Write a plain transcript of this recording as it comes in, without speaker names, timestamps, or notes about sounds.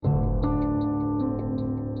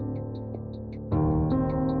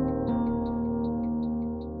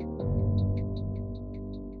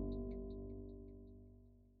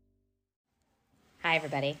Hi,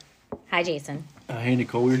 everybody. Hi, Jason. Hey,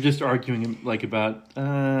 Nicole. We were just arguing like about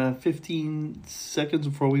 15 seconds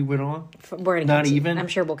before we went on. We're gonna Not continue. even? I'm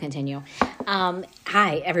sure we'll continue.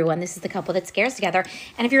 Hi, everyone. This is the couple that scares together.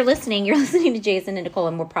 And if you're listening to Jason and Nicole,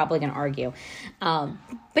 and we're probably going to argue. But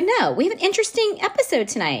no, we have an interesting episode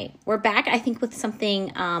tonight. We're back, I think, with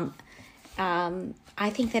something I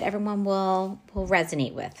think that everyone will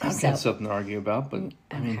resonate with. I've got something to argue about, but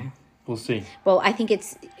I mean, we'll see. Well, I think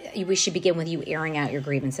we should begin with you airing out your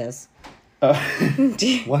grievances. What?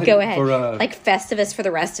 Go ahead. For, like Festivus for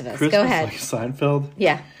the rest of us. Christmas, Go ahead. Like Seinfeld?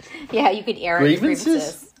 Yeah, you could air out your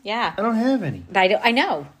grievances. Yeah. I don't have any. I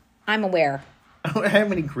know. I'm aware. I don't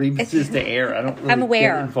have any grievances to air. I don't really I'm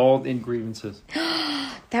aware. get involved in grievances.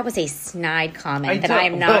 That was a snide comment that I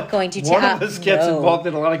am not going to tell. One of us gets involved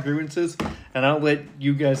in a lot of grievances, and I'll let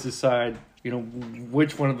you guys decide,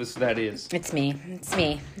 which one of us that is. It's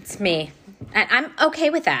me. And I'm okay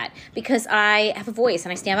with that because I have a voice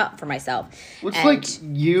and I stand up for myself. Looks like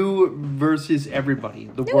you versus everybody,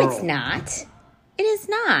 the world. No, it's not. It is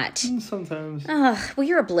not. Sometimes. Well,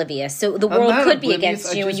 you're oblivious, so the world could be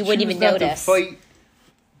against you and you wouldn't even notice. To fight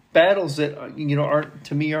battles that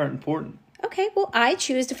aren't important. Okay, well, I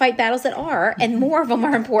choose to fight battles that are, and more of them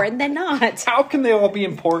are important than not. How can they all be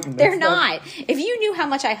important? They're not. If you knew how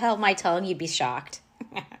much I held my tongue, you'd be shocked.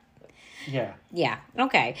 Yeah. Yeah.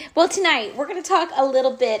 Okay. Well, tonight we're going to talk a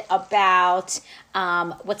little bit about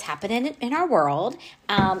what's happening in our world,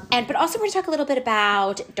 but also we're going to talk a little bit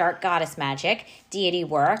about dark goddess magic, deity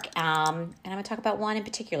work, and I'm going to talk about one in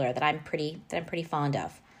particular that I'm pretty fond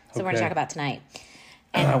of. So we're going to talk about tonight.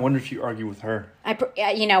 And I wonder if you argue with her.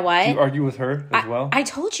 You know what? Do you argue with her as well? I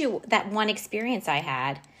told you that one experience I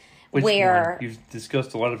had. Which where one? You've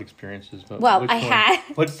discussed a lot of experiences, but had.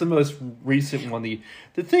 What's the most recent one? The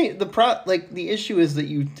issue is that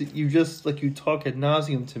you just you talk ad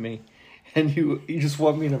nauseum to me, and you just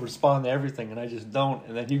want me to respond to everything, and I just don't,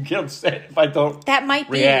 and then you get upset if I don't. That might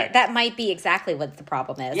be exactly what the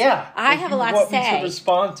problem is. Yeah, I have a lot to say. You want me to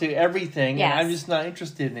respond to everything, yes. And I'm just not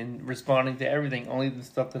interested in responding to everything. Only the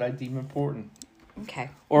stuff that I deem important. Okay.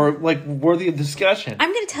 Or worthy of discussion.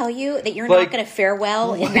 I'm going to tell you that you're not going to fare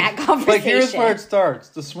well in that conversation. Here's where it starts.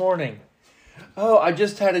 This morning. Oh, I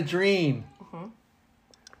just had a dream. Mm-hmm.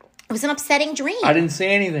 It was an upsetting dream. I didn't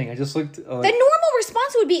say anything. I just looked. The normal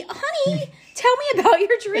response would be, honey, tell me about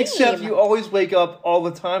your dream. Except you always wake up all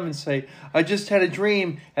the time and say, I just had a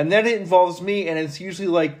dream. And then it involves me. And it's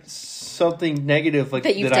usually something negative that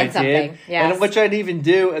I did. Yes. And which I didn't even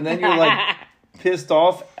do. And then you're pissed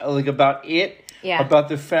off about it. Yeah. About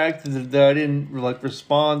the fact that I didn't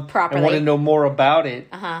respond properly. I want to know more about it.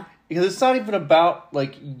 Uh-huh. Because it's not even about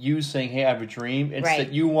you saying, "Hey, I have a dream." It's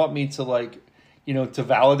that you want me to to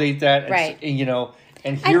validate that,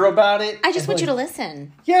 and hear about it. I just want you to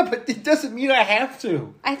listen. Yeah, but it doesn't mean I have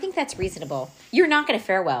to. I think that's reasonable. You're not going to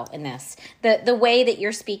fare well in this. The way that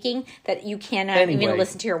you're speaking, that you cannot even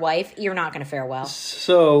listen to your wife, you're not going to fare well.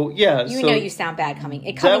 So, yeah. You know you sound bad coming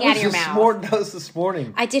out of your mouth. That was this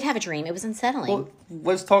morning. I did have a dream. It was unsettling. Well,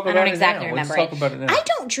 let's talk about it now. I don't exactly remember it. Let's talk about it now. I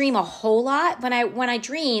don't dream a whole lot. When I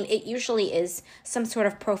dream, it usually is some sort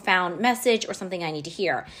of profound message or something I need to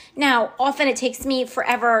hear. Now, often it takes me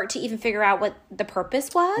forever to even figure out what the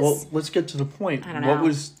purpose was. Well, let's get to the point. I don't know.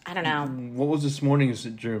 I don't know. What was this morning's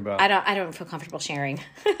dream about? I don't feel comfortable sharing.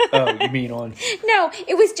 Oh, you mean on? No,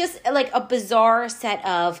 it was just a bizarre set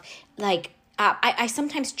of I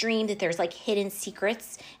sometimes dream that there's hidden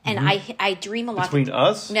secrets, and I dream a lot between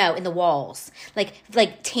us. No, in the walls, like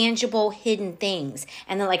tangible hidden things,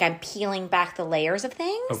 and then I'm peeling back the layers of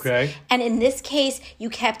things. Okay. And in this case, you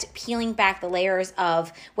kept peeling back the layers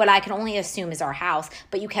of what I can only assume is our house,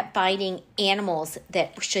 but you kept finding animals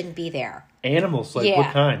that shouldn't be there. Animals, what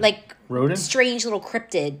kind? Rodents? Strange little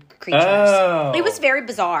cryptid creatures. Oh. It was very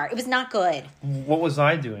bizarre. It was not good. What was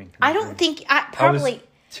I doing? I don't think probably. I was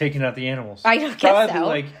taking out the animals. I guess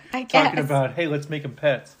probably so. Talking about, hey, let's make them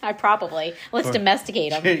pets. Let's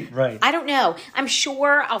domesticate them. Right. I don't know. I'm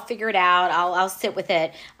sure I'll figure it out. I'll sit with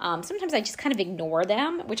it. Sometimes I just kind of ignore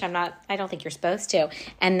them, which I don't think you're supposed to.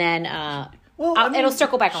 And then it'll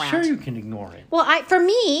circle back around. Sure, you can ignore it. Well, for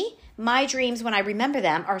me, my dreams, when I remember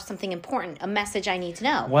them, are something important, a message I need to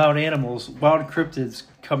know. Wild animals, wild cryptids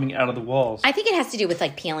coming out of the walls. I think it has to do with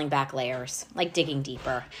peeling back layers, digging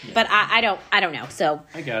deeper. Yeah. But I don't know. So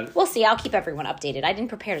I got it. We'll see. I'll keep everyone updated. I didn't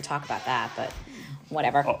prepare to talk about that, but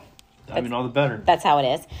whatever. Oh, all the better. That's how it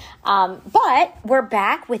is. But we're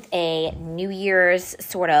back with a New Year's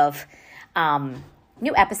sort of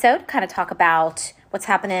new episode. Kind of talk about what's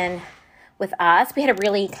happening with us. We had a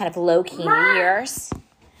really kind of low-key New Year's.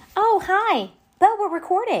 Oh, hi. Belle, we're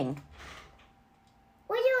recording.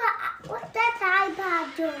 What's that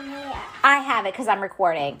iPad doing here? I have it because I'm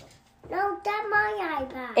recording. No, that's my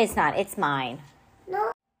iPad. It's not. It's mine.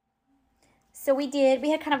 No. So we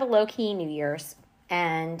had kind of a low-key New Year's.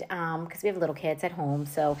 And because we have little kids at home.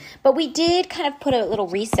 But we did kind of put a little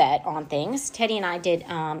reset on things. Teddy and I did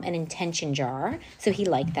an intention jar. So he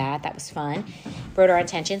liked that. That was fun. Wrote our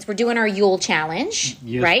intentions. We're doing our Yule challenge,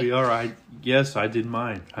 yes, right? We are. I did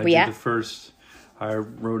mine. I did the first. I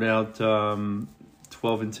wrote out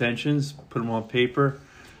 12 intentions, put them on paper,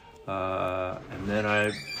 and then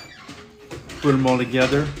I put them all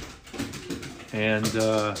together. And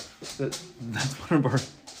that's one of our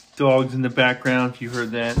dogs in the background. You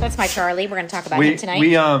heard that? That's my Charlie. We're going to talk about him tonight.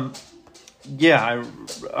 I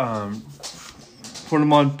put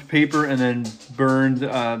them on paper and then burned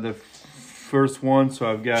the first one. So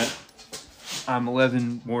I've got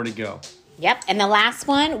 11 more to go. Yep. And the last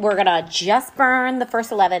one, we're going to just burn the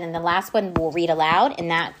first 11. And the last one we'll read aloud. And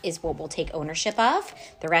that is what we'll take ownership of.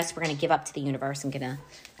 The rest we're going to give up to the universe and going to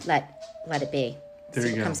let it be. There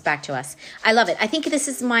you go. It comes back to us. I love it. I think this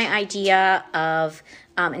is my idea of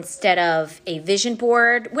instead of a vision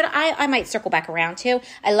board, what I might circle back around to.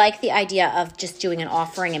 I like the idea of just doing an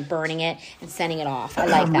offering and burning it and sending it off. I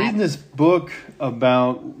like that. I'm reading this book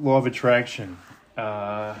about law of attraction,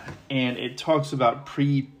 and it talks about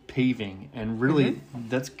pre-paving, and really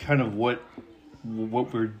that's kind of what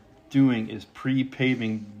we're doing is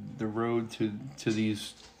pre-paving the road to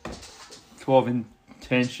these 12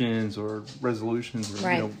 intentions or resolutions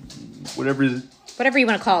or whatever you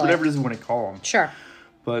want to call whatever it you want to call them. Sure.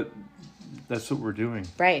 But that's what we're doing.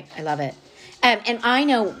 Right. I love it. And I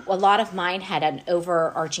know a lot of mine had an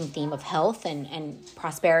overarching theme of health and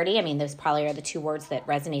prosperity. I mean, those probably are the two words that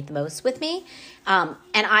resonate the most with me. And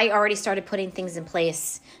I already started putting things in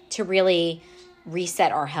place to really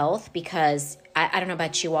reset our health because I don't know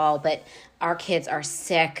about you all, but our kids are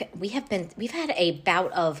sick. We've had a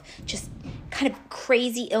bout of just kind of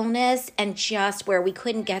crazy illness and just where we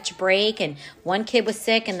couldn't catch a break. And one kid was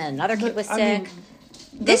sick and then another kid was sick.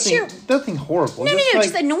 This year, nothing horrible. No,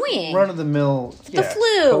 just annoying. Run of the mill, the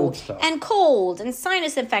flu and cold and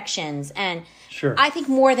sinus infections, and I think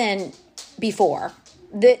more than before.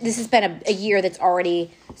 This has been a year that's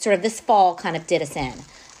already sort of this fall kind of did us in.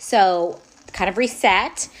 So kind of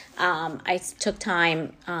reset. I took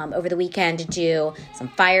time over the weekend to do some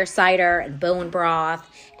fire cider and bone broth,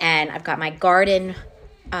 and I've got my garden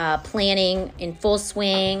planning in full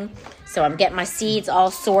swing. So I'm getting my seeds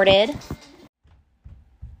all sorted.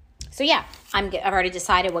 So yeah, I've already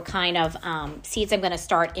decided what kind of seeds I'm going to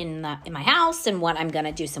start in my house and what I'm going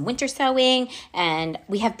to do some winter sowing. And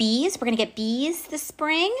we have bees. We're going to get bees this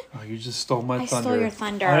spring. Oh, you just stole my thunder. I stole your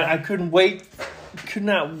thunder. I couldn't wait. Could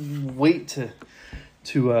not wait to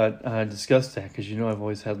discuss that because I've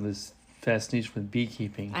always had this fascination with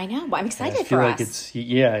beekeeping. I know. I'm excited for us.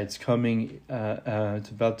 It's coming. It's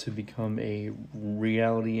about to become a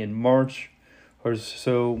reality in March or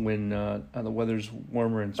so when the weather's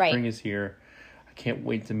warmer and spring is here. I can't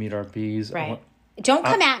wait to meet our bees. Right. Don't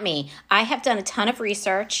come at me. I have done a ton of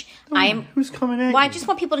research. Who's coming at you? Well, I just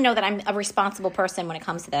want people to know that I'm a responsible person when it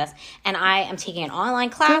comes to this. And I am taking an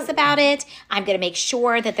online class about it. I'm going to make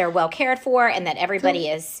sure that they're well cared for and that everybody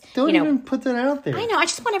is, Don't even put that out there. I know. I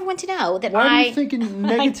just want everyone to know that Why are you thinking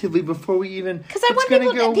negatively before we even... Because I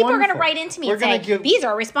want people are going to write into me and say, bees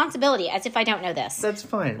are a responsibility, as if I don't know this. That's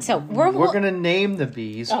fine. So we're going to name the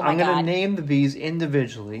bees. I'm going to name the bees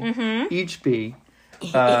individually, each bee.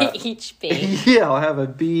 Each bee. Yeah, I'll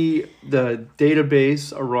have the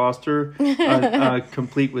database, a roster,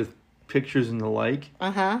 complete with pictures and the like.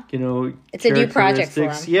 It's a new project for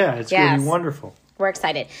them. Yeah, it's going to be wonderful. We're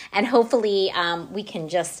excited. And hopefully we can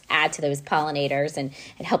just add to those pollinators and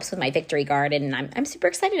it helps with my victory garden. And I'm super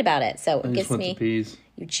excited about it. So it gives me... the bees.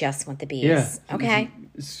 You just want the bees. Yeah. Okay.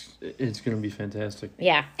 It's going to be fantastic.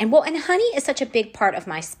 Yeah. And honey is such a big part of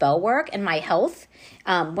my spell work and my health.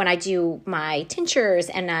 When I do my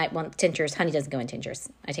tinctures tinctures, honey doesn't go in tinctures.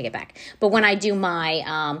 I take it back. But when I do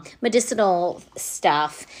my medicinal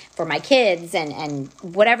stuff for my kids and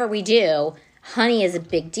whatever we do, honey is a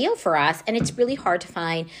big deal for us, and it's really hard to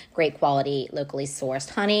find great quality, locally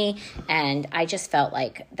sourced honey. And I just felt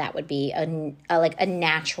like that would be a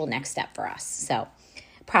natural next step for us. So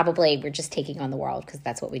probably we're just taking on the world because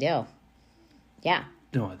that's what we do. Yeah.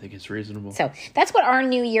 No, I think it's reasonable. So that's what our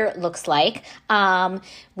new year looks like.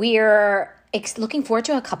 We're looking forward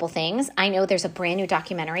to a couple things. I know there's a brand new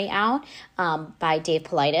documentary out by Dave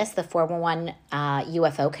Paulides, the 411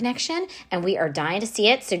 UFO Connection, and we are dying to see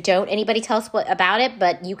it. So don't anybody tell us about it,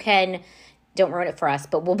 but you can. Don't ruin it for us,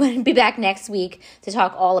 but we'll be back next week to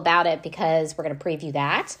talk all about it because we're going to preview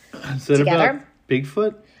that together.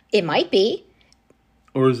 Bigfoot? It might be.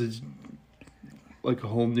 Or is it like a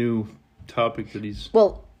whole new topic that he's...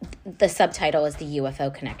 Well, the subtitle is the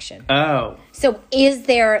UFO connection. Oh. So is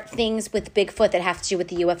there things with Bigfoot that have to do with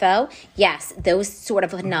the UFO? Yes. Those sort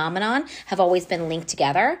of phenomenon have always been linked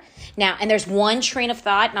together. Now, and there's one train of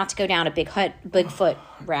thought, not to go down a Bigfoot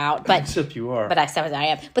route, but... Except you are. But I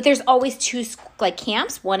am. But there's always two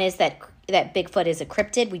camps. One is that Bigfoot is a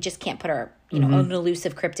cryptid. We just can't put our, an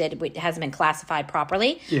elusive cryptid. It hasn't been classified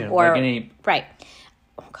properly. Yeah, like an ape. Right.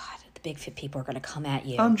 Oh, God. The Bigfoot people are going to come at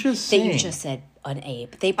you. I'm just saying. That you just said an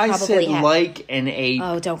ape. They probably I said like an ape.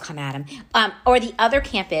 Oh, don't come at him. Or the other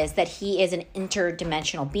camp is that he is an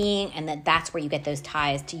interdimensional being, and that's where you get those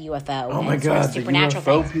ties to UFO. Oh my and God, sort of supernatural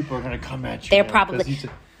the UFO things. people are going to come at you. They're probably...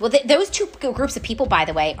 Well, those two groups of people, by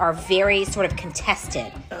the way, are very sort of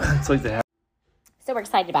contested. It's like the... So we're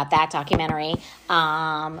excited about that documentary.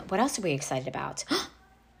 What else are we excited about?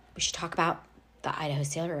 We should talk about the Idaho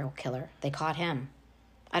serial killer. They caught him.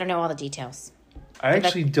 I don't know all the details. I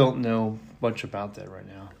actually don't know much about that right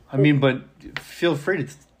now. I mean, but feel free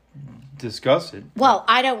to discuss it. Well,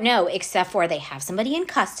 I don't know, except for they have somebody in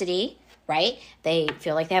custody, right? They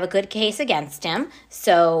feel like they have a good case against him.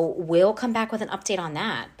 So we'll come back with an update on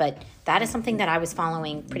that. But that is something that I was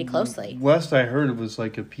following pretty closely. Last I heard, it was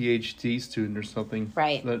like a PhD student or something.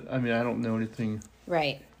 Right. I don't know anything.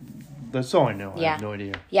 Right. That's all I know. Yeah. I have no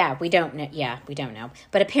idea. Yeah, we don't know. Yeah, we don't know.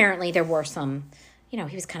 But apparently there were some... he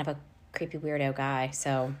was kind of a creepy weirdo guy,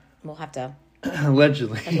 so we'll have to...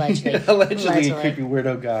 Allegedly. Allegedly A creepy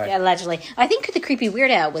weirdo guy. Yeah, allegedly. I think the creepy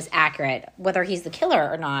weirdo was accurate. Whether he's the killer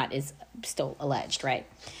or not is still alleged, right?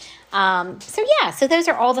 So those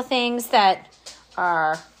are all the things that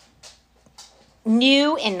are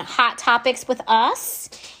new and hot topics with us.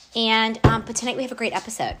 And but tonight we have a great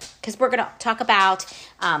episode because we're going to talk about...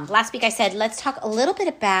 last week I said, let's talk a little bit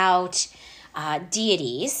about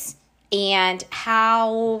deities and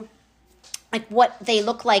how, like, what they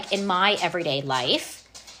look like in my everyday life,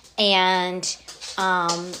 and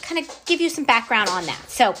kind of give you some background on that.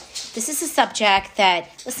 So this is a subject that,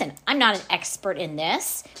 listen, I'm not an expert in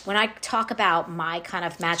this. When I talk about my kind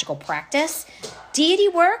of magical practice, deity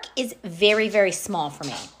work is very, very small for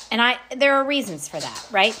me. And there are reasons for that,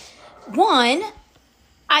 right? One,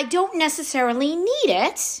 I don't necessarily need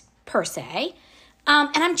it, per se.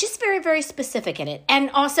 And I'm just very, very specific in it. And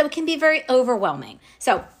also it can be very overwhelming.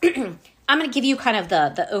 So I'm going to give you kind of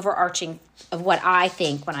the overarching of what I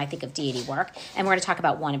think when I think of deity work. And we're going to talk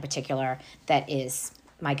about one in particular that is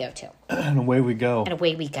my go-to. And away we go.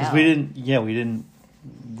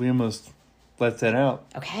 We almost let that out.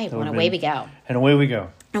 Okay, away we go. And away we go.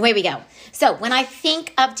 Away we go. So when I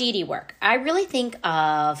think of deity work, I really think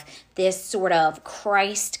of this sort of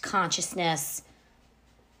Christ consciousness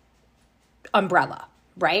umbrella,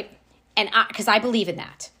 right? And because I believe in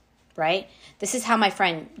that, right? This is how my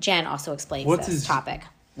friend Jen also explains this topic.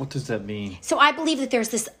 What does that mean? So I believe that there's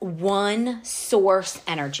this one source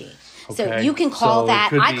energy. Okay. So you can call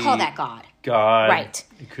I call that God. God. Right.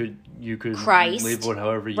 You could Christ. label it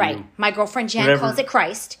however you... Right. My girlfriend Jen calls it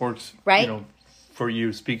Christ. Works, right? For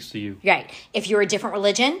you, speaks to you. Right. If you're a different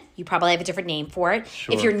religion, you probably have a different name for it.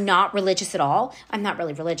 Sure. If you're not religious at all, I'm not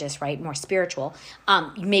really religious, right? More spiritual.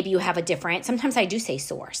 Maybe you have a different, sometimes I do say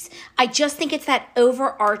source. I just think it's that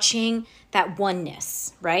overarching, that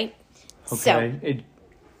oneness, right? Okay. So, it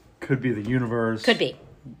could be the universe. Could be.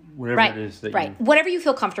 Whatever it is that you... Whatever you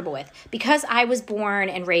feel comfortable with. Because I was born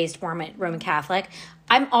and raised Roman Catholic,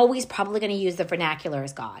 I'm always probably going to use the vernacular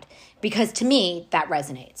as God. Because to me, that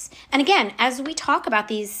resonates. And again, as we talk about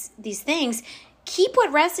these things, keep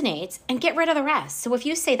what resonates and get rid of the rest. So if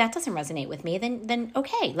you say that doesn't resonate with me, then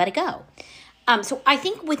okay, let it go. So I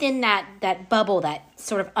think within that bubble, that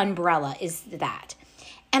sort of umbrella is that.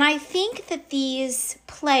 And I think that these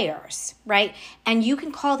players, right, and you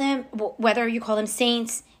can call them, whether you call them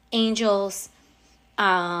saints, angels,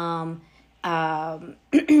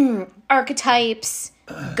 archetypes,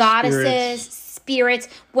 goddesses, spirits,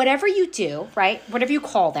 whatever you do, right? Whatever you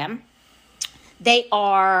call them, they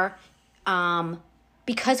are,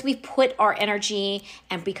 because we've put our energy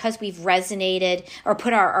and because we've resonated or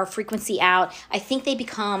put our frequency out, I think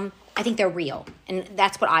they're real. And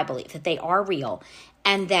that's what I believe, that they are real.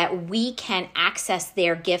 And that we can access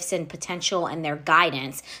their gifts and potential and their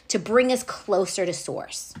guidance to bring us closer to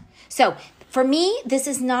source. So for me, this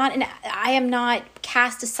is not I am not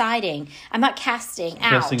casting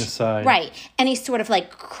aside. Right. Any sort of like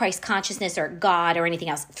Christ consciousness or God or anything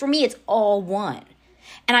else. For me, it's all one.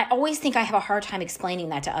 And I always think I have a hard time explaining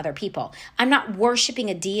that to other people. I'm not worshiping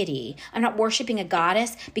a deity. I'm not worshiping a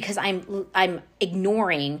goddess because I'm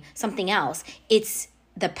ignoring something else. It's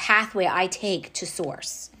the pathway I take to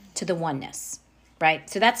source, to the oneness, right?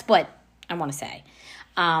 So that's what I want to say.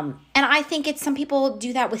 And I think some people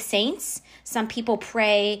do that with saints. Some people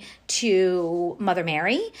pray to Mother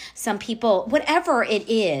Mary. Some people, whatever it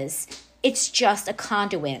is, it's just a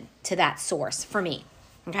conduit to that source for me.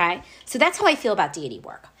 Okay? So that's how I feel about deity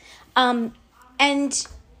work. And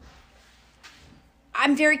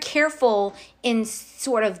I'm very careful in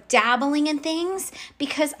sort of dabbling in things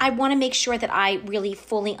because I want to make sure that I really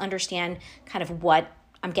fully understand kind of what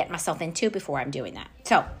I'm getting myself into before I'm doing that.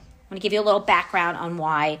 So I'm going to give you a little background on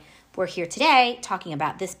why we're here today talking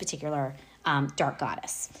about this particular dark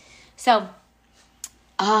goddess. So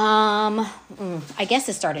I guess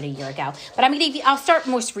it started a year ago, but I'll start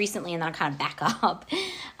most recently and then I'll kind of back up.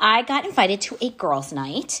 I got invited to a girls'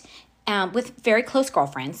 night with very close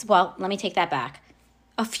girlfriends. Well, let me take that back.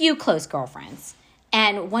 A few close girlfriends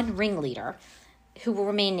and one ringleader who will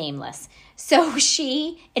remain nameless. So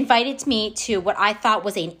she invited me to what I thought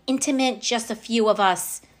was an intimate, just a few of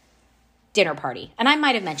us dinner party. And I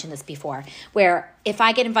might have mentioned this before, where if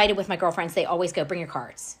I get invited with my girlfriends, they always go, bring your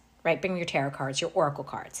cards, right? Bring your tarot cards, your oracle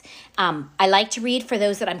cards. I like to read for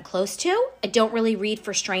those that I'm close to. I don't really read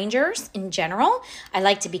for strangers in general. I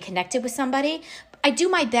like to be connected with somebody. I do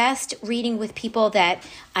my best reading with people that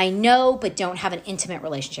I know but don't have an intimate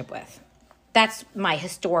relationship with. That's my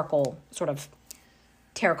historical sort of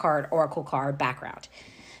tarot card, oracle card background.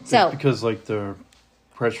 So it's because like the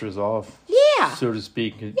pressure is off, so to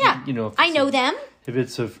speak. Yeah, I know them. If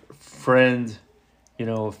it's a friend,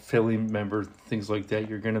 a family member, things like that,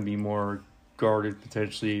 you're going to be more guarded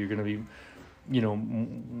potentially. You're going to be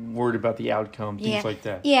worried about the outcome, things like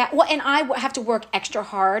that. Yeah, well, and I have to work extra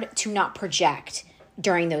hard to not project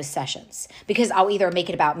during those sessions because I'll either make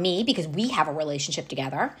it about me because we have a relationship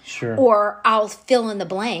together, sure, or I'll fill in the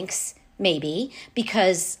blanks maybe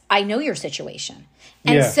because I know your situation.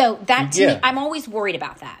 And so that to me, I'm always worried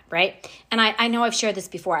about that, right? And I know I've shared this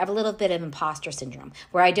before. I have a little bit of imposter syndrome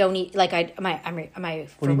where I don't need, like, am I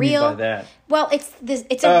for what do you real? mean by that? Well,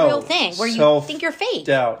 it's a real thing where you think you're fake,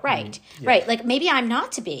 doubt, right? Right. Like maybe I'm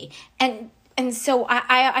not to be, and so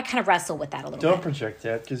I kind of wrestle with that a little bit. Don't project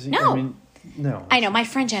that because no. No. I know. My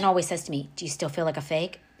friend Jen always says to me, do you still feel like a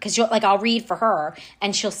fake? Because I'll read for her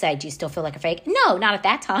and she'll say, do you still feel like a fake? No, not at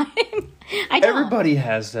that time. I don't. Everybody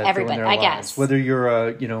has that. Everybody, in their I lives. guess. Whether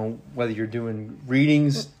you're, whether you're doing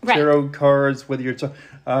readings, right, tarot cards, whether you're,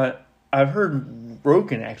 I've heard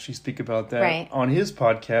Rogan actually speak about that on his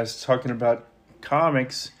podcast, talking about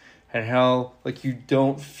comics and how like you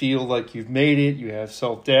don't feel like you've made it, you have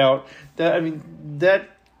self-doubt. That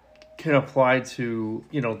can apply to,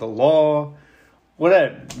 the law,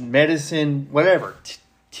 whatever, medicine, whatever,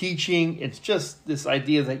 teaching. It's just this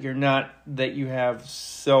idea that that you have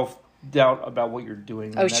self-doubt about what you're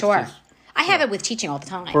doing. Oh, sure. I have it with teaching all the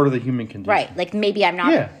time. Part of the human condition. Right. Like maybe I'm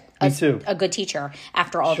not a good teacher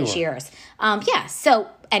after all these years. So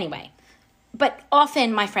anyway, but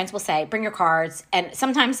often my friends will say, bring your cards. And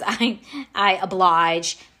sometimes I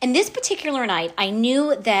oblige. And this particular night, I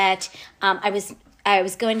knew that I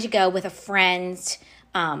was going to go with a friend's,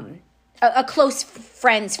 a close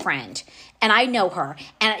friend's friend. And I know her.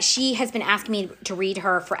 And she has been asking me to read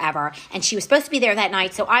her forever. And she was supposed to be there that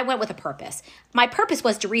night. So I went with a purpose. My purpose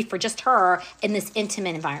was to read for just her in this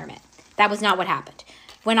intimate environment. That was not what happened.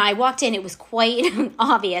 When I walked in, it was quite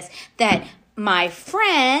obvious that my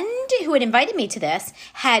friend who had invited me to this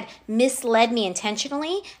had misled me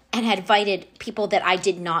intentionally and had invited people that I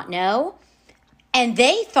did not know. And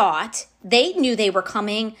they knew they were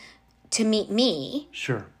coming to meet me.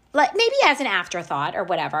 Sure. Like maybe as an afterthought or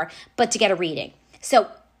whatever, but to get a reading.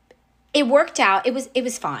 So it worked out. It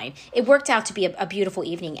was fine. It worked out to be a beautiful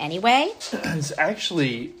evening anyway. It's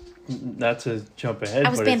actually, not to jump ahead, I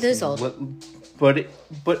was bamboozled. But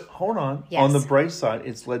hold on. Yes. On the bright side,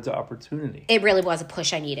 it's led to opportunity. It really was a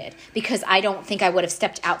push I needed because I don't think I would have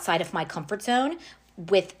stepped outside of my comfort zone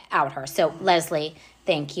without her. So Leslie,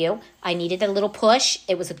 thank you. I needed a little push.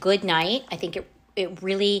 It was a good night. I think it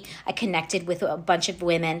really, I connected with a bunch of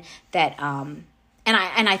women that, and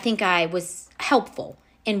I think I was helpful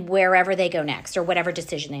in wherever they go next or whatever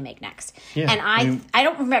decision they make next. Yeah, and I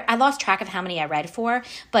don't remember, I lost track of how many I read for,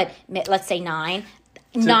 but let's say 9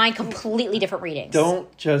 completely different readings.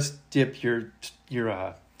 Don't just dip your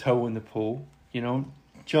toe in the pool,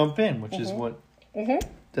 jump in, which is what,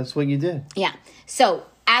 that's what you did. Yeah. So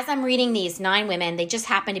as I'm reading these 9 women, they just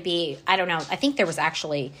happen to be, I don't know, I think there was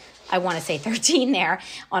actually, I want to say 13 there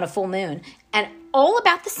on a full moon. And all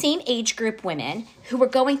about the same age group women who were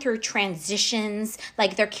going through transitions,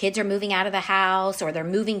 like their kids are moving out of the house or they're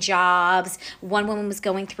moving jobs. One woman was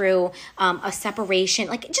going through a separation,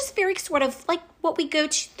 like just very sort of like what we go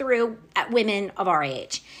through at women of our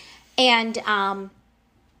age. And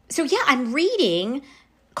so, yeah, I'm reading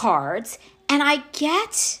cards and I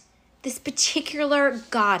get this particular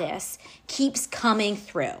goddess keeps coming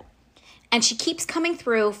through. And she keeps coming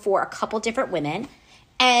through for a couple different women.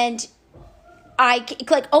 And I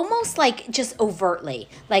like almost like just overtly,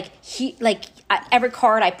 every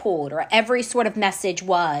card I pulled or every sort of message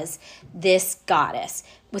was this goddess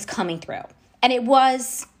was coming through. And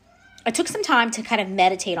I took some time to kind of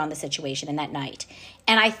meditate on the situation in that night.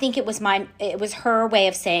 And I think it was her way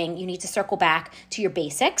of saying you need to circle back to your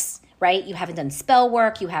basics, right? You haven't done spell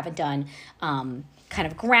work. You haven't done kind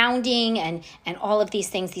of grounding and all of these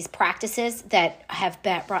things, these practices that have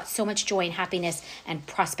brought so much joy and happiness and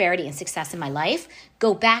prosperity and success in my life.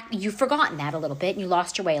 Go back. You've forgotten that a little bit and you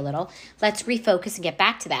lost your way a little. Let's refocus and get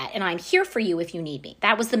back to that. And I'm here for you if you need me.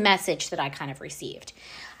 That was the message that I kind of received.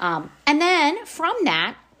 And then from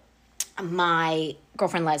that, my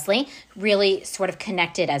girlfriend Leslie really sort of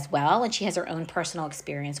connected as well. And she has her own personal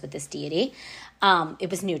experience with this deity. It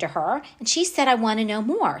was new to her. And she said, I want to know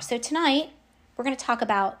more. So tonight, we're going to talk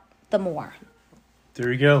about the more.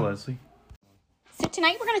 There you go, Leslie. So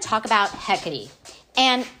tonight we're going to talk about Hecate.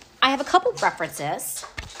 And I have a couple references.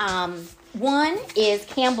 One is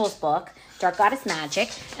Campbell's book, Dark Goddess Magic.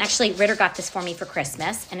 Actually, Ritter got this for me for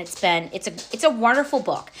Christmas, and it's a wonderful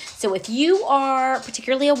book. So if you are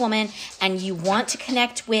particularly a woman and you want to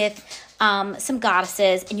connect with some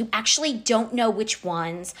goddesses and you actually don't know which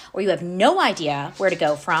ones or you have no idea where to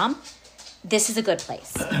go from, this is a good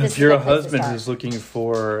place. If you're a husband who's looking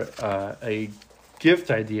for a gift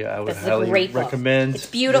idea, I would highly recommend. It's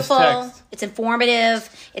beautiful. It's informative.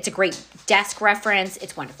 It's a great desk reference.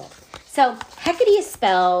 It's wonderful. So Hecate is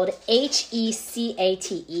spelled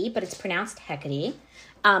Hecate, but it's pronounced Hecate.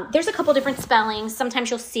 There's a couple different spellings. Sometimes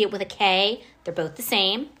you'll see it with a K. They're both the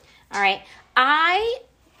same. All right. I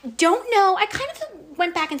don't know. I kind of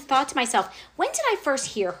went back and thought to myself, when did I first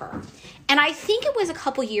hear her? And I think it was a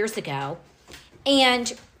couple years ago.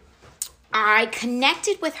 And I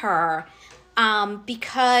connected with her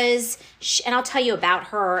because, and I'll tell you about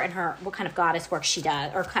her and what kind of goddess work she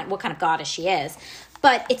does, or what kind of goddess she is.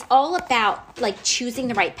 But it's all about like choosing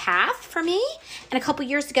the right path for me. And a couple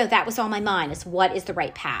years ago, that was on my mind, is what is the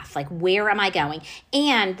right path? Like, where am I going?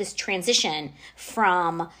 And this transition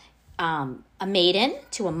from a maiden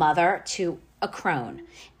to a mother to a crone.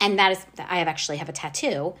 And that is, I actually have a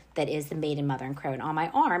tattoo that is the maiden, mother, and crone on my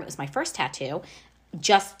arm. It was my first tattoo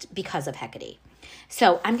just because of Hecate.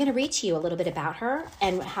 So I'm going to read to you a little bit about her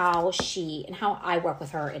and how I work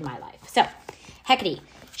with her in my life. So Hecate,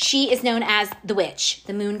 she is known as the witch,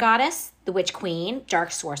 the moon goddess, the witch queen,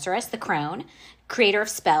 dark sorceress, the crone, creator of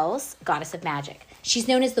spells, goddess of magic. She's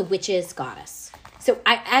known as the witch's goddess. So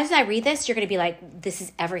as I read this, you're going to be like, this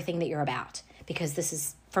is everything that you're about, because this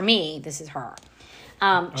is, for me, this is her.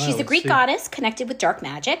 She's a Greek goddess connected with dark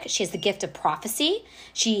magic. She has the gift of prophecy.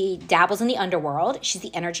 She dabbles in the underworld. She's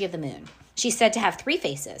the energy of the moon. She's said to have 3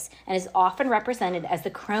 faces and is often represented as the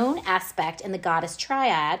crone aspect in the goddess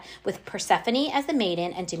triad, with Persephone as the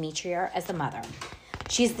maiden and Demeter as the mother.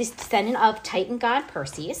 She's the descendant of Titan god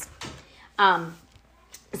Perseus.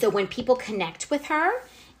 So when people connect with her,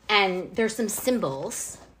 and there's some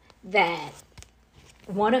symbols that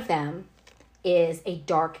one of them is a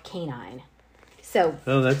dark canine. So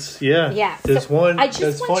that's yeah. There's so one.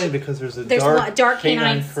 That's funny because there's a dark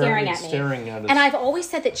canine staring at me. Us. And I've always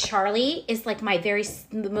said that Charlie is like my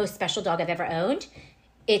the most special dog I've ever owned.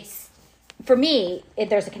 It's, for me,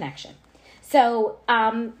 there's a connection. So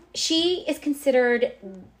she is considered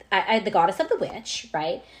the goddess of the witch,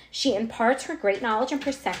 right? She imparts her great knowledge and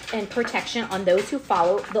protection on those who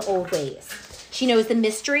follow the old ways. She knows the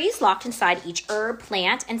mysteries locked inside each herb,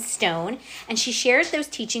 plant, and stone, and she shares those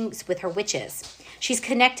teachings with her witches. She's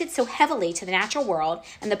connected so heavily to the natural world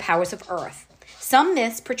and the powers of earth. Some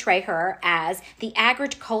myths portray her as the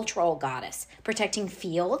agricultural goddess, protecting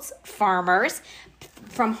fields, farmers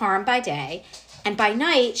from harm by day, and by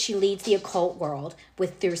night she leads the occult world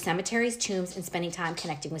through cemeteries, tombs, and spending time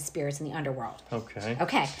connecting with spirits in the underworld.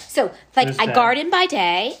 Okay. So, I garden by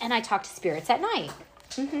day and I talk to spirits at night.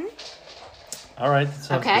 Mm-hmm. All right, that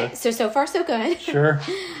sounds good. So far so good. Sure.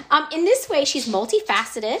 In this way, she's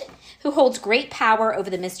multifaceted, who holds great power over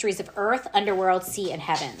the mysteries of earth, underworld, sea, and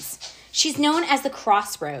heavens. She's known as the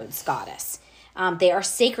Crossroads goddess. They are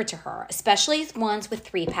sacred to her, especially ones with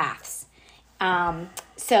 3 paths.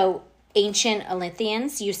 So ancient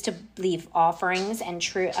Olympians used to leave offerings and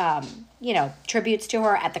tributes to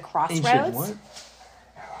her at the crossroads. Ancient what?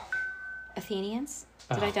 Athenians?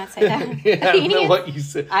 Did I not say that? Yeah, I don't know what you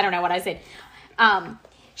said. I don't know what I said.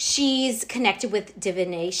 She's connected with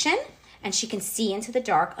divination, and she can see into the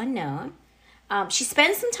dark unknown. She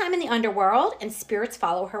spends some time in the underworld, and spirits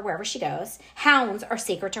follow her wherever she goes. Hounds are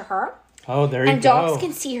sacred to her. Oh, there you go. And dogs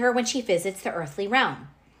can see her when she visits the earthly realm.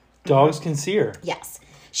 Dogs can see her? Yes.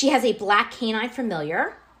 She has a black canine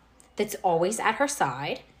familiar that's always at her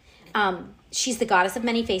side. She's the goddess of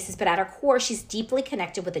many faces, but at her core, she's deeply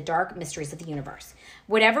connected with the dark mysteries of the universe.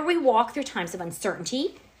 Whenever we walk through times of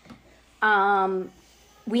uncertainty,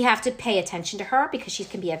 we have to pay attention to her because she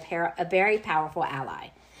can be a very powerful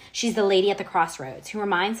ally. She's the lady at the crossroads who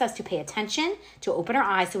reminds us to pay attention, to open our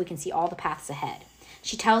eyes so we can see all the paths ahead.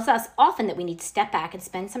 She tells us often that we need to step back and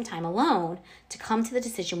spend some time alone to come to the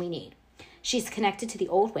decision we need. She's connected to the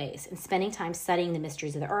old ways and spending time studying the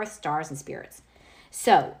mysteries of the earth, stars, and spirits.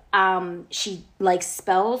 So she likes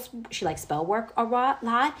spells. She likes spell work a lot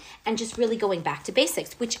and just really going back to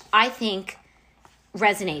basics, which I think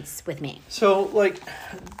resonates with me. So, like,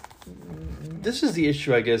 this is the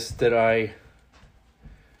issue, I guess, that I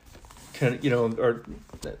can, or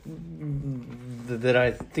that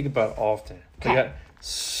I think about often. Okay.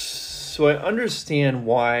 So I understand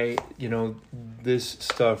why, this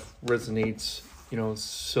stuff resonates,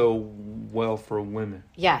 so well for women.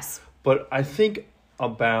 Yes. But I think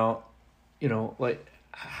about,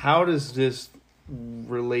 how does this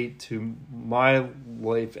relate to my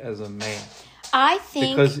life as a man? I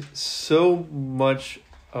think... Because so much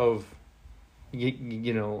of,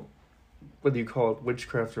 whether you call it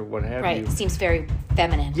witchcraft or what have you. Right, it seems very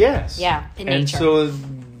feminine. Yes. Yeah, in nature. And so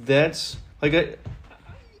that's, like,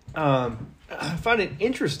 I find it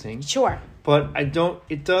interesting. Sure. But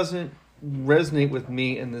it doesn't resonate with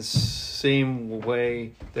me in the same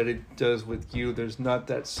way that it does with you. There's not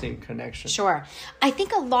that same connection. Sure. I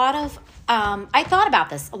think a lot of, I thought about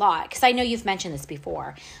this a lot because I know you've mentioned this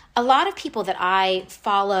before. A lot of people that I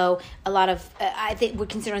follow, I think would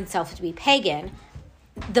consider themselves to be pagan.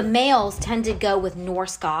 The males tend to go with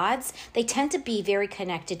Norse gods. They tend to be very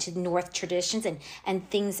connected to Norse traditions and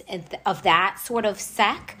things of that sort of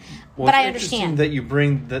sect. Well, but I it's interesting understand that you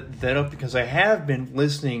bring that up because I have been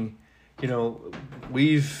listening.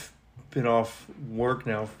 We've been off work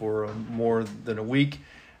now for more than a week,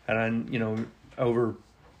 and over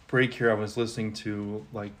break here I was listening to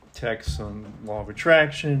like texts on law of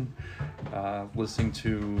attraction, listening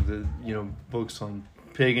to the books on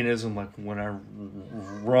paganism. Like when I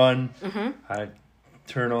run, I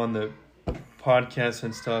turn on the podcasts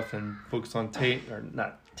and stuff and books on tape, or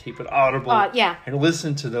not tape but Audible, and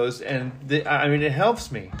listen to those, and it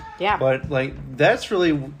helps me. Yeah. But like that's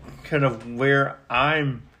really kind of where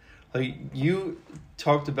I'm. Like you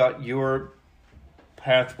talked about your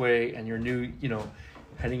pathway and your new,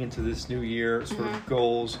 heading into this new year sort of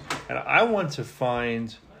goals, and I want to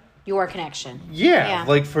find your connection. Yeah,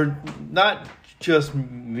 like for not just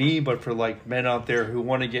me, but for like men out there who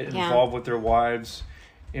want to get involved with their wives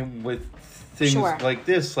and with things like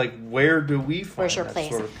this. Like, where do we find that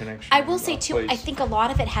sort of connection? I will say too, I think a lot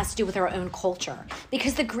of it has to do with our own culture,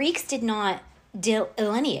 because the Greeks did not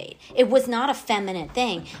delineate. It was not a feminine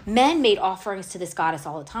thing. Men made offerings to this goddess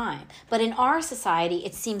all the time, but in our society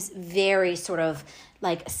it seems very sort of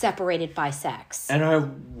like separated by sex. And I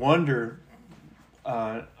wonder,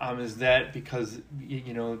 is that because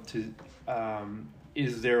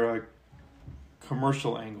is there a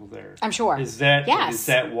commercial angle there? I'm sure. Is that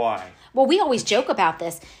why? Well, we always joke about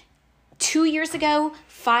this. 2 years ago,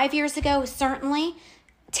 5 years ago, certainly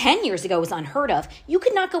 10 years ago was unheard of. You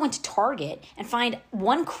could not go into Target and find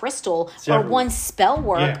one crystal or one spell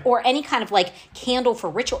work or any kind of like candle for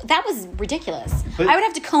ritual. That was ridiculous. But I would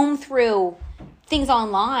have to comb through things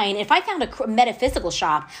online. If I found a metaphysical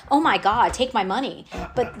shop, oh my God, take my money.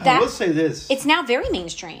 But that, I will say this. It's now very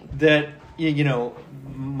mainstream. That,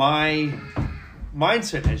 my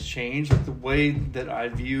mindset has changed with the way that I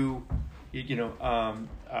view,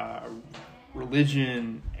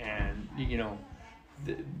 religion and,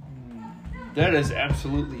 that has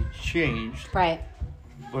absolutely changed. Right.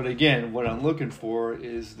 But again, what I'm looking for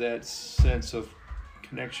is that sense of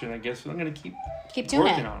connection, I guess. I'm going to keep doing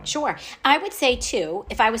working on it. Sure. I would say, too,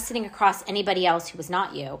 if I was sitting across anybody else who was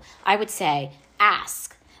not you, I would say,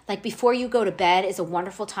 ask. Like, before you go to bed is a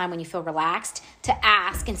wonderful time when you feel relaxed to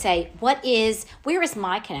ask and say, where is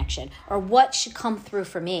my connection? Or what should come through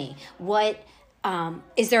for me? What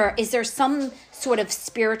is there some sort of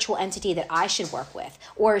spiritual entity that I should work with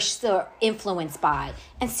or influenced by,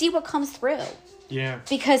 and see what comes through. Yeah.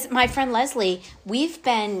 Because my friend Leslie, we've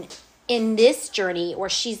been in this journey where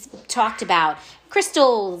she's talked about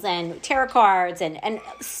crystals and tarot cards and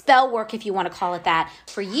spell work, if you want to call it that,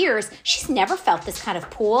 for years. She's never felt this kind of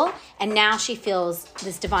pull, and now she feels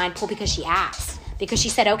this divine pull because she asked, because she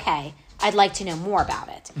said, okay, I'd like to know more about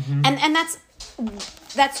it. Mm-hmm. And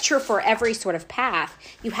that's true for every sort of path.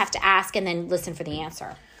 You have to ask and then listen for the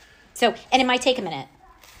answer. So, and it might take a minute,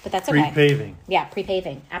 but that's okay. Pre-paving. Yeah,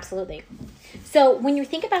 pre-paving, absolutely. So when you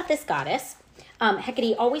think about this goddess,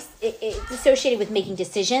 Hecate it's associated with making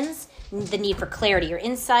decisions, the need for clarity or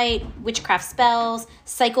insight, witchcraft spells,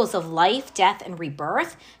 cycles of life, death, and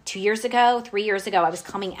rebirth. 3 years ago, I was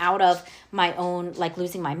coming out of my own, like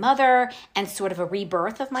losing my mother and sort of a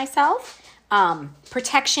rebirth of myself.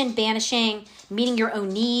 Protection, banishing, meeting your own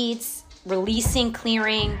needs, releasing,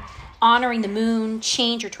 clearing, honoring the moon,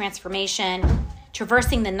 change or transformation,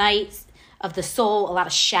 traversing the night of the soul, a lot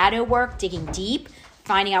of shadow work, digging deep,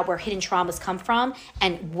 finding out where hidden traumas come from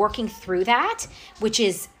and working through that, which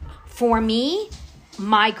is, for me,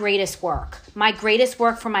 my greatest work. My greatest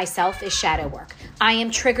work for myself is shadow work. I am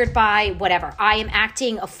triggered by whatever. I am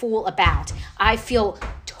acting a fool about. I feel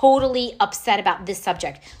totally upset about this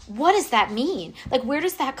subject. What does that mean? Like, where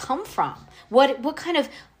does that come from? What kind of,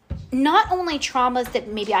 not only traumas that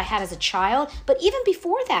maybe I had as a child, but even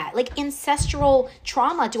before that, like ancestral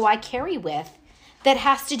trauma do I carry with that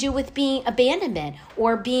has to do with being abandonment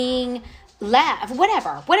or being left,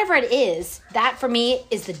 whatever it is. That for me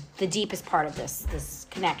is the deepest part of this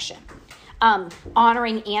connection.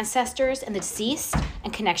 Honoring ancestors and the deceased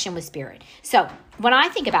and connection with spirit. So when I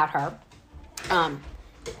think about her,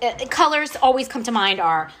 colors always come to mind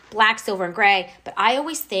are black, silver, and gray, but I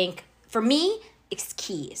always think, for me, it's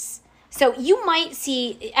keys. So you might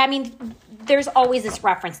see, I mean, there's always this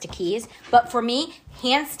reference to keys, but for me,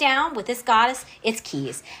 hands down with this goddess, it's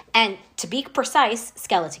keys. And to be precise,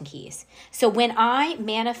 skeleton keys. So when I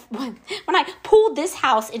pulled this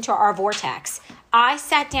house into our vortex, I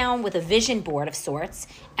sat down with a vision board of sorts,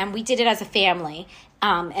 and we did it as a family.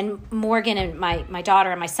 And Morgan and my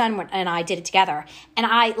daughter and my son and I did it together. And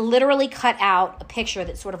I literally cut out a picture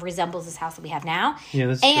that sort of resembles this house that we have now. Yeah,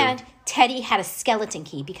 that's and true. Teddy had a skeleton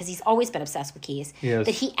key because he's always been obsessed with keys. Yes.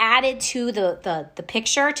 That he added to the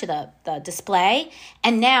picture, to the display.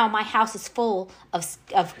 And now my house is full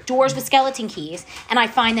of doors with skeleton keys, and I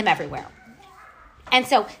find them everywhere. And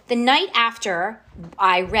so the night after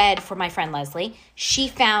I read for my friend Leslie, she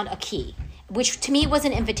found a key, which to me was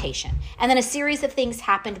an invitation. And then a series of things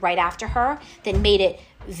happened right after her that made it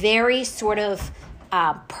very sort of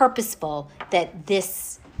purposeful that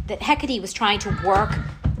Hecate was trying to work,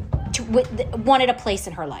 wanted a place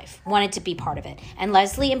in her life, wanted to be part of it. And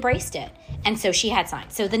Leslie embraced it. And so she had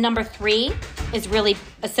signs. So the number 3 is really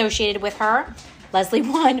associated with her. Leslie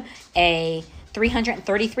won a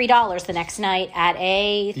 $333 the next night at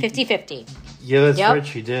a 50-50. Yeah, that's right,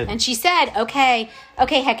 she did. And she said, okay,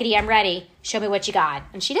 Hecate, I'm ready. Show me what you got.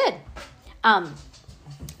 And she did.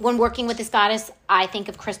 When working with this goddess, I think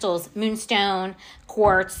of crystals, moonstone,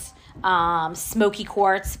 quartz, smoky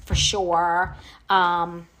quartz for sure.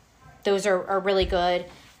 Those are really good.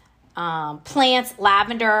 Plants,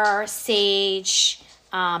 lavender, sage,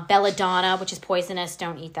 belladonna, which is poisonous.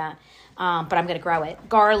 Don't eat that. But I'm going to grow it.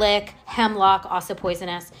 Garlic, hemlock, also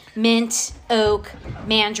poisonous. Mint, oak,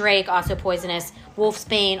 mandrake, also poisonous.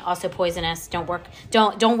 Wolfsbane, also poisonous. Don't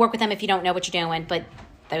work with them if you don't know what you're doing. But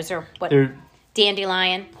those are They're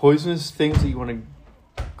dandelion. Poisonous things that you want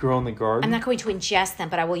to grow in the garden. I'm not going to ingest them,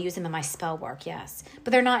 but I will use them in my spell work. Yes,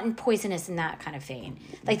 but they're not poisonous in that kind of vein.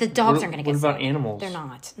 Like the dogs aren't going to get. What about sick. animals? They're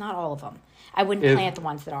not all of them. I wouldn't plant the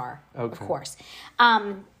ones that are. Okay. Of course.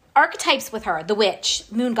 Archetypes with her: the witch,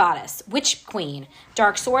 moon goddess, witch queen,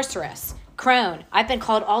 dark sorceress, crone. I've been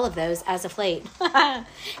called all of those as of late.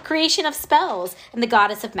 Creation of spells, and the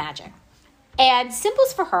goddess of magic. And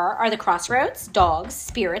symbols for her are the crossroads, dogs,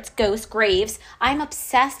 spirits, ghosts, graves. I'm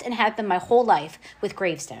obsessed and have been my whole life with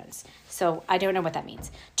gravestones. So I don't know what that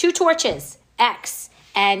means. 2 torches, X,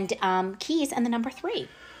 and keys, and the number 3.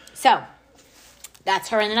 So that's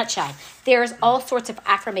her in a nutshell. There's all sorts of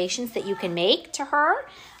affirmations that you can make to her.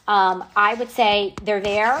 I would say they're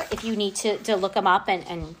there if you need to look them up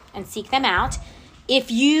and seek them out.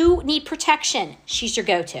 If you need protection, she's your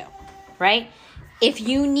go-to, right? If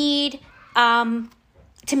you need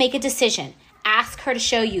to make a decision, ask her to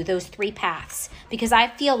show you those 3 paths, because I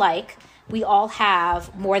feel like we all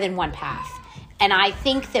have more than one path. And I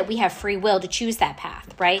think that we have free will to choose that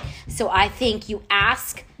path, right? So I think you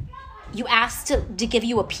ask you ask to give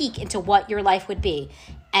you a peek into what your life would be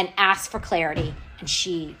and ask for clarity. And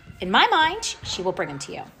she, in my mind, she will bring them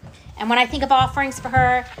to you. And when I think of offerings for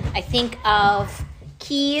her, I think of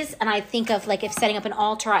keys, and I think of like if setting up an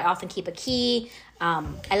altar, I often keep a key.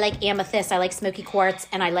 I like amethyst, I like smoky quartz,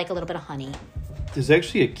 and I like a little bit of honey. There's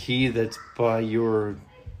actually a key that's by your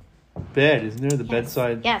bed, isn't there? The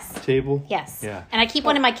bedside table? Yes. Yeah. And I keep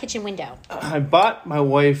one in my kitchen window. I bought my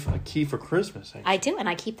wife a key for Christmas. Actually. I do, and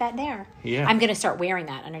I keep that there. Yeah. I'm going to start wearing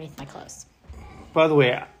that underneath my clothes. By the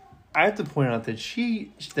way, I have to point out that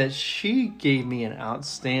she gave me an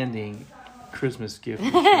outstanding Christmas gift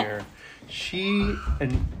this year. She,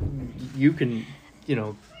 and you can,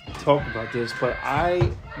 talk about this, but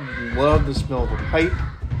I love the smell of a pipe,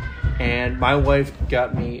 and my wife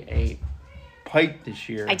got me a pipe this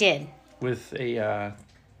year. I did. With a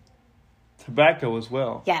tobacco as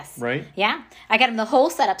well. Yes. Right? Yeah. I got him the whole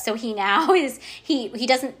setup, so he now is, he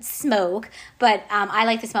doesn't smoke, but I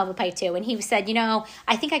like the smell of a pipe too. And he said,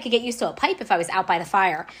 I think I could get used to a pipe if I was out by the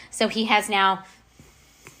fire. So he has now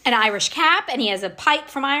an Irish cap, and he has a pipe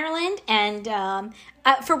from Ireland, and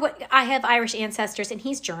for what I have Irish ancestors, and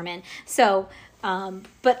he's German. So,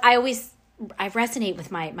 but I resonate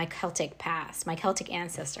with my Celtic past, my Celtic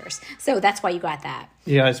ancestors. So that's why you got that.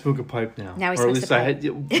 Yeah, I smoke a pipe now. Now he smokes a pipe. I had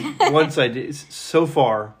once. I did so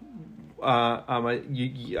far. I've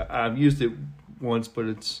used it once, but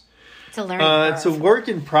it's a learning curve. It's a work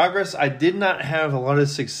in progress. I did not have a lot of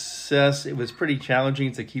success. It was pretty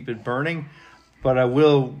challenging to keep it burning. But I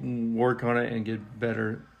will work on it and get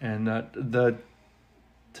better. And the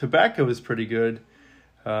tobacco is pretty good.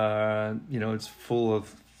 It's full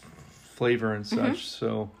of flavor and such. Mm-hmm.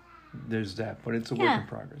 So there's that. But it's a work in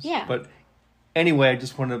progress. Yeah. But anyway, I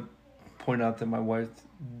just want to point out that my wife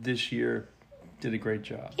this year did a great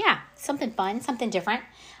job. Yeah. Something fun, something different.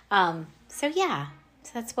 So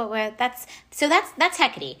that's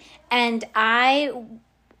Hecate. And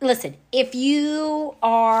listen, if you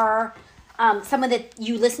are someone that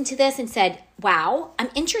you listened to this and said, wow, I'm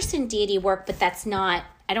interested in deity work, but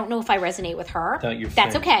I don't know if I resonate with her.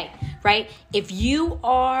 That's okay, right? If you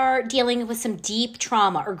are dealing with some deep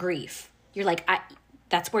trauma or grief, you're like,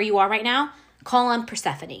 that's where you are right now, call on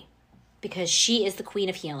Persephone, because she is the queen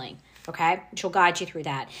of healing, okay? She'll guide you through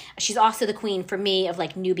that. She's also the queen, for me, of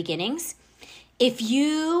like new beginnings. If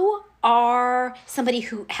you are somebody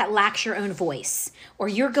who lacks your own voice, or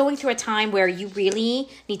you're going through a time where you really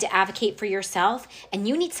need to advocate for yourself and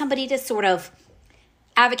you need somebody to sort of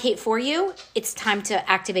advocate for you, it's time to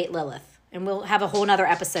activate Lilith. And we'll have a whole nother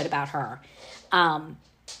episode about her.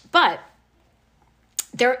 But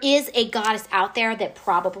there is a goddess out there that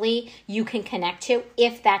probably you can connect to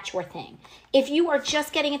if that's your thing. If you are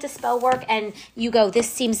just getting into spell work and you go, this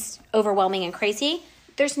seems overwhelming and crazy,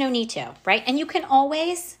 there's no need to, right? And you can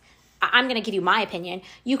always, I'm going to give you my opinion,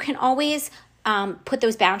 you can always put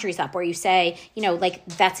those boundaries up where you say, like,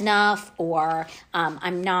 that's enough, or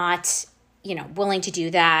I'm not, willing to do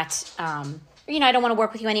that. I don't want to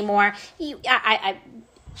work with you anymore. I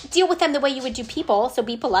deal with them the way you would do people, so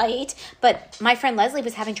be polite. But my friend Leslie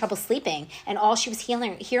was having trouble sleeping, and all she was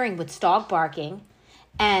hearing was dog barking.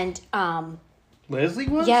 And Leslie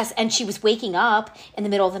was? Yes, and she was waking up in the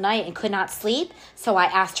middle of the night and could not sleep. So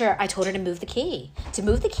I told her to move the key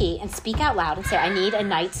and speak out loud and say, I need a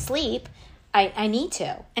night's sleep. I need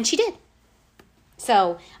to. And she did.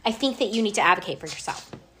 So I think that you need to advocate for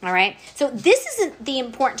yourself. All right. So this isn't the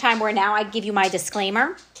important time where now I give you my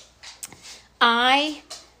disclaimer. I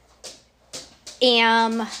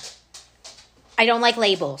don't like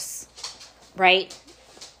labels, right?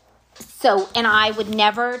 So, and I would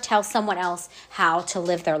never tell someone else how to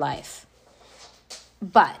live their life.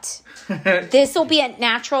 But this will be a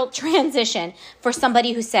natural transition for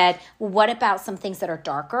somebody who said, well, what about some things that are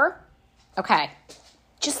darker? Okay.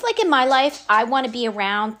 Just like in my life, I want to be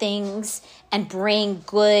around things and bring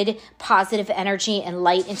good, positive energy and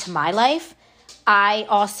light into my life. I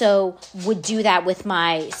also would do that with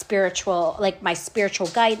my spiritual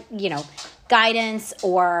guidance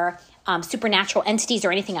or supernatural entities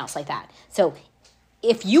or anything else like that. So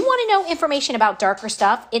if you want to know information about darker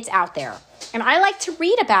stuff, it's out there. And I like to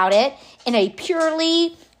read about it in a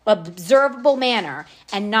purely observable manner,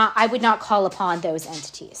 and I would not call upon those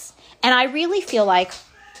entities. And I really feel like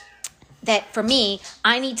that for me,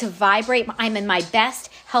 I need to vibrate. I'm in my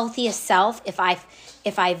best, healthiest self if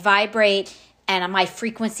I vibrate and my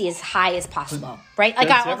frequency is high as possible, right? Like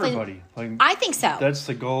that's everybody. Like, I think so. That's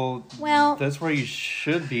the goal. Well, that's where you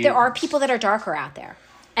should be. There are people that are darker out there,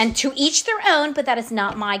 and to each their own. But that is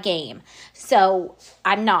not my game. So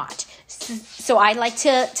I'm not. So I like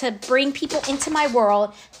to bring people into my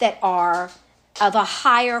world that are of a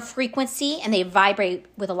higher frequency, and they vibrate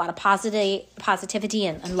with a lot of positivity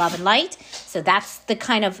and love and light. So that's the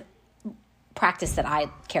kind of practice that I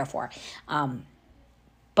care for.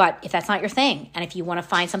 But if that's not your thing, and if you want to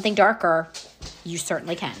find something darker, you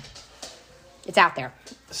certainly can. It's out there.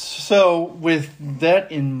 So with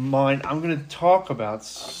that in mind, I'm going to talk about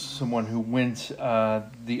someone who went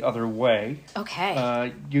the other way.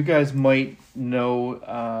 Okay. You guys might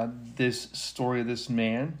know this story of this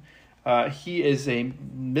man. He is a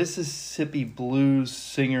Mississippi blues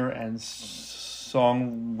singer and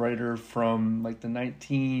songwriter from like the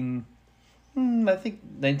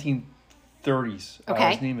 1930s.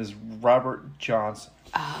 Okay. His name is Robert Johnson.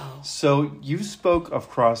 Oh. So you spoke of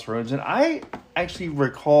Crossroads, and I actually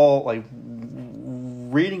recall like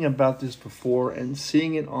reading about this before and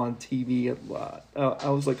seeing it on TV a lot. I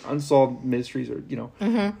was like Unsolved Mysteries, or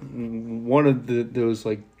one of those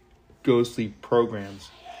like ghostly programs.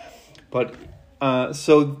 But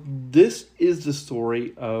so this is the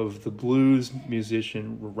story of the blues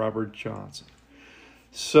musician Robert Johnson.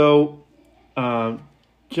 So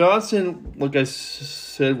Johnson, like I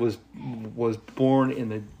said, was born in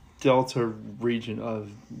the Delta region of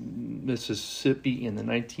Mississippi in the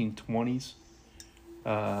 1920s,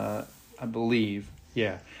 I believe.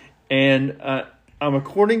 Yeah, and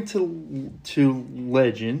according to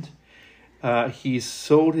legend, he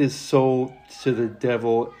sold his soul to the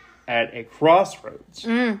devil at a crossroads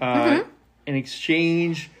in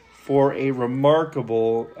exchange for a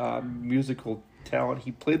remarkable musical talent.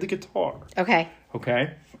 He played the guitar. Okay.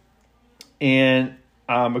 And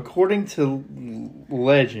according to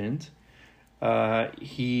legend,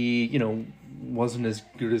 he, wasn't as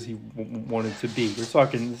good as he wanted to be. We're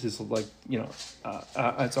talking, this is like, it's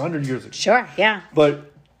 100 years ago. Sure, yeah.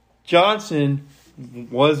 But Johnson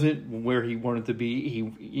wasn't where he wanted to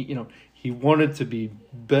be. He wanted to be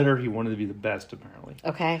better. He wanted to be the best, apparently.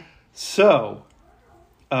 Okay. So,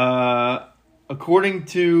 according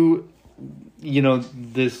to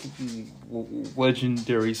this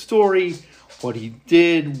legendary story, what he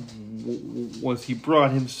did was he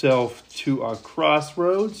brought himself to a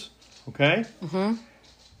crossroads, okay? Mm-hmm.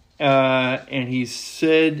 And he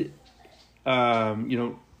said,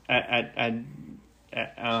 in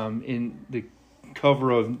the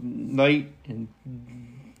cover of night and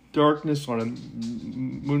darkness on a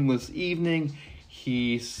moonless evening,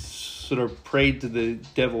 he sort of prayed to the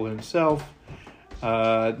devil himself,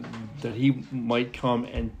 that he might come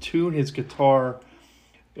and tune his guitar,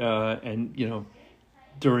 and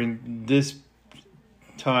during this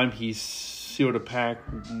time he sealed a pact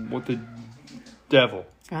with the devil.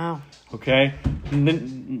 Oh. Okay.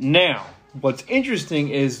 Now, what's interesting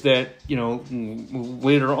is that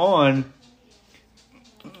later on,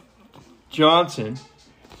 Johnson,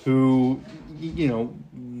 who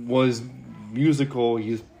was musical,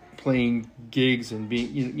 he was playing gigs and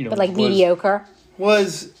being but like mediocre.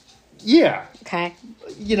 Was, yeah. Okay.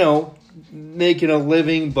 Making a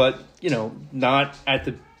living, but, not at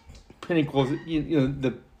the pinnacle,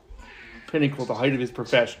 the pinnacle, the height of his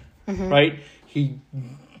profession, right? He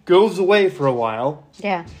goes away for a while.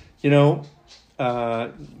 Yeah.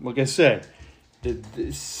 Like I said,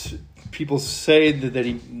 people say that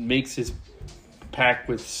he makes his pact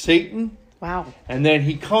with Satan. Wow. And then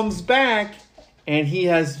he comes back and he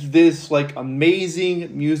has this like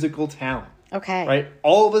amazing musical talent. Okay. Right?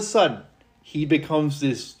 All of a sudden, he becomes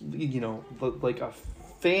this, like a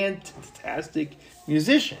fantastic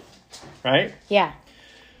musician. Right? Yeah.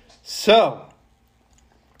 So,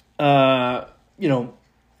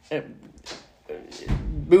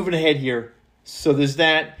 moving ahead here. So there's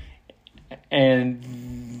that. And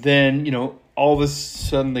then, all of a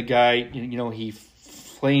sudden the guy, he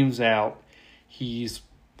flames out. He's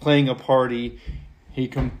playing a party. He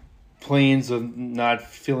complains of not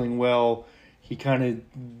feeling well. He kind of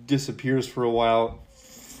disappears for a while.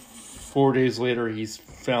 4 days later, he's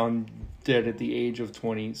found dead at the age of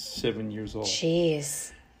 27 years old.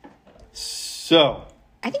 Jeez. So.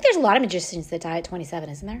 I think there's a lot of magicians that die at 27,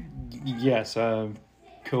 isn't there? Yes.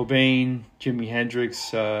 Cobain, Jimi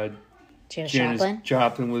Hendrix, Janis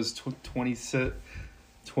Joplin was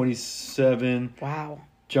 27. Wow.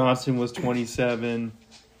 Johnson was 27.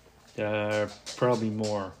 Probably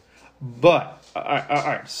more. But, all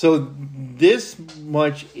right. So this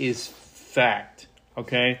much is fact,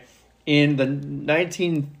 okay? In the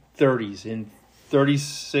 1930s, in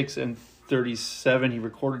 36 and 37, he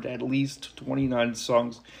recorded at least 29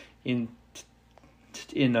 songs in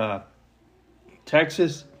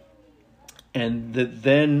Texas, and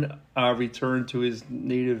then returned to his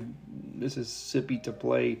native Mississippi to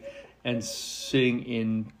play and sing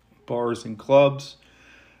in bars and clubs.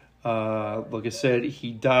 Like I said,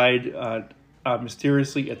 he died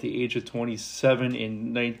mysteriously at the age of 27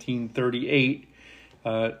 in 1938.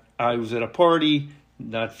 I was at a party,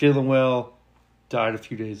 not feeling well, died a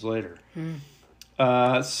few days later.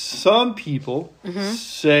 Some people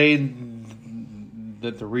say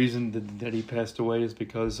that the reason that he passed away is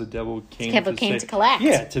because the devil came to collect.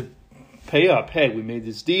 Yeah, to pay up. Hey, we made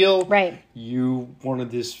this deal. Right. You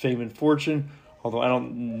wanted this fame and fortune. Although I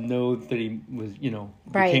don't know that he was,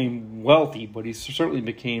 became wealthy, but he certainly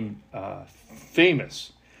became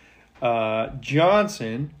famous.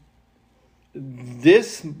 Johnson,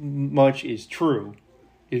 this much is true,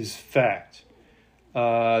 is fact,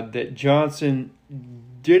 that Johnson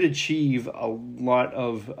did achieve a lot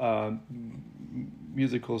of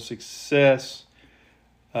musical success.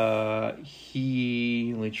 Let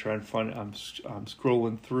me try and find it. I'm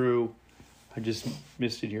scrolling through. I just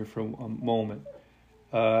missed it here for a moment.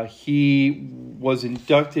 He was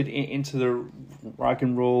inducted into the Rock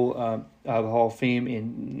and Roll Hall of Fame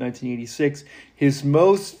in 1986. His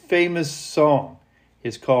most famous song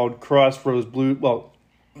is called Crossroads Blues. Well,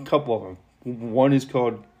 a couple of them. One is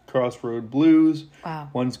called Crossroad Blues. Wow.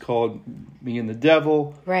 One's called Me and the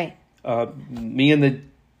Devil. Right. Me and the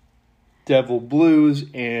Devil Blues,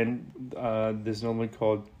 and there's another one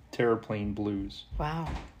called Terraplane Blues. Wow.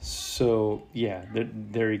 So, yeah,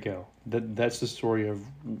 there you go. That's the story of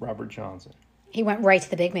Robert Johnson. He went right to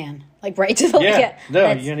the big man. Like, right to the... Yeah,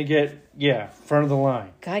 you're going to get, front of the line.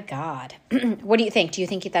 Good God. What do you think? Do you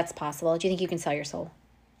think that's possible? Do you think you can sell your soul?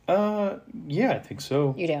 Yeah, I think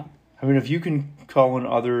so. You do? I mean, if you can call on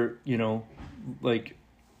other, if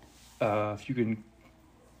you can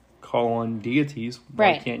call on deities,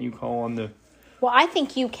 why can't you call on the... Well, I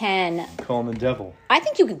think you can... Call on the devil. I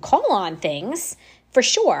think you can call on things, for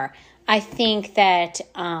sure. I think that,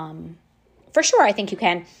 for sure, I think you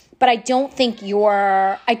can. But I don't think you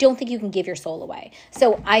can give your soul away.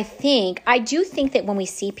 So I do think that when we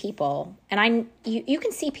see people, and you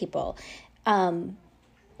can see people that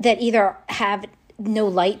either have no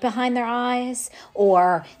light behind their eyes,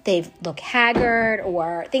 or they look haggard,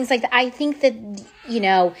 or things like that. I think that,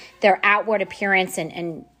 their outward appearance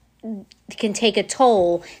and can take a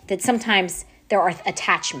toll, that sometimes there are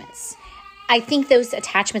attachments. I think those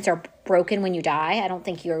attachments are broken when you die. I don't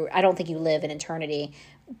think you live in eternity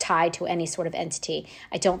tied to any sort of entity.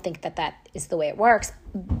 I don't think that is the way it works.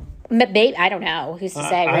 Maybe, I don't know. Who's to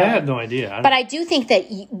say? I really? have no idea. But I do think that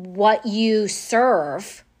what you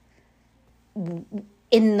serve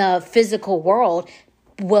in the physical world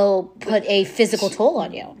will put a physical toll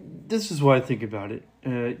on you. This is what I think about it.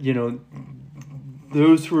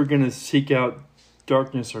 Those who are going to seek out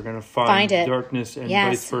darkness are going to find darkness, and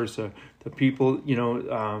vice versa. The people,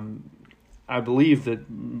 I believe that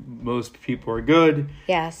most people are good,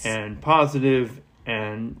 and positive,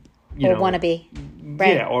 and want to be,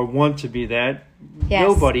 right? Yeah, or want to be that.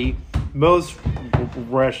 Yes. Most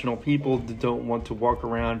rational people don't want to walk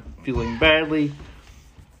around feeling badly.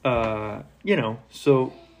 So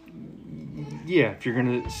yeah, if you're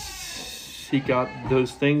going to seek out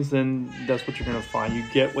those things, then that's what you're going to find. You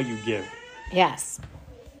get what you give. Yes.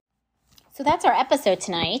 So that's our episode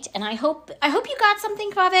tonight, and I hope you got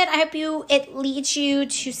something from it. I hope it leads you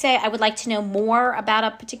to say, I would like to know more about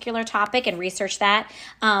a particular topic and research that.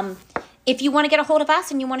 If you want to get a hold of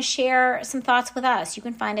us and you want to share some thoughts with us, you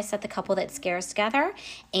can find us at The Couple That Scares Together,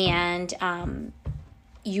 and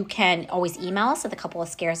you can always email us at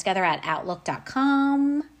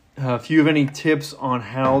thecouplescaretogether@outlook.com. If you have any tips on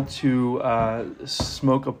how to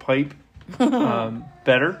smoke a pipe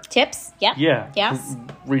better. Tips? Yeah. Yeah. Yes.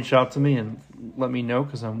 Reach out to me and let me know,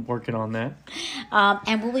 because I'm working on that.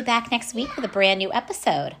 And we'll be back next week with a brand new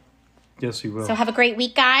episode. Yes, we will. So have a great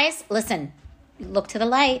week, guys. Listen, look to the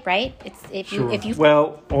light, right? If you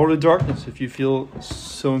or the darkness, if you feel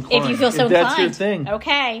so inclined. If you feel so inclined. That's your thing.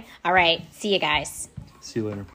 Okay. All right. See you guys. See you later.